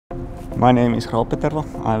My name is Roope Tervo.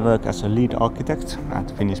 I work as a lead architect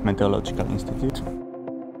at Finnish Meteorological Institute.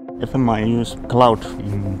 FMI use cloud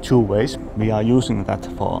in two ways. We are using that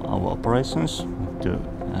for our operations to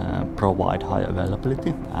provide high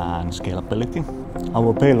availability and scalability.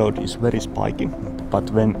 Our payload is very spiky, but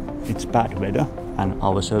when it's bad weather and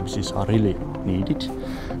our services are really needed,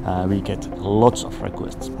 we get lots of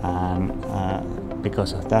requests, and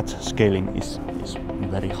because of that, scaling is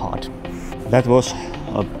very hard. That was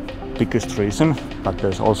a biggest reason, but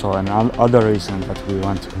there's also another reason that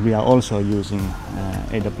we are also using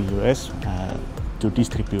AWS to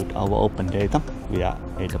distribute our open data via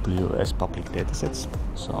AWS public datasets,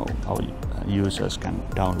 so our users can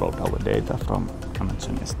download our data from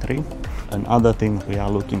Amazon S3. Another thing we are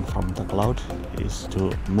looking from the cloud is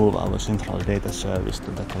to move our central data service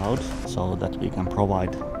to the cloud so that we can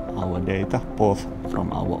provide our data both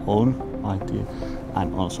from our own IT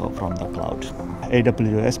and also from the cloud.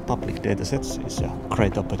 AWS public datasets is a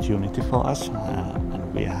great opportunity for us,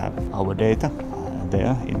 and we have our data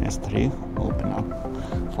there in S3 open up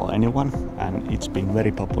for anyone, and it's been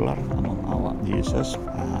very popular among our users,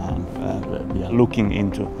 and we are looking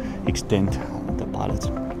into extend the pilot.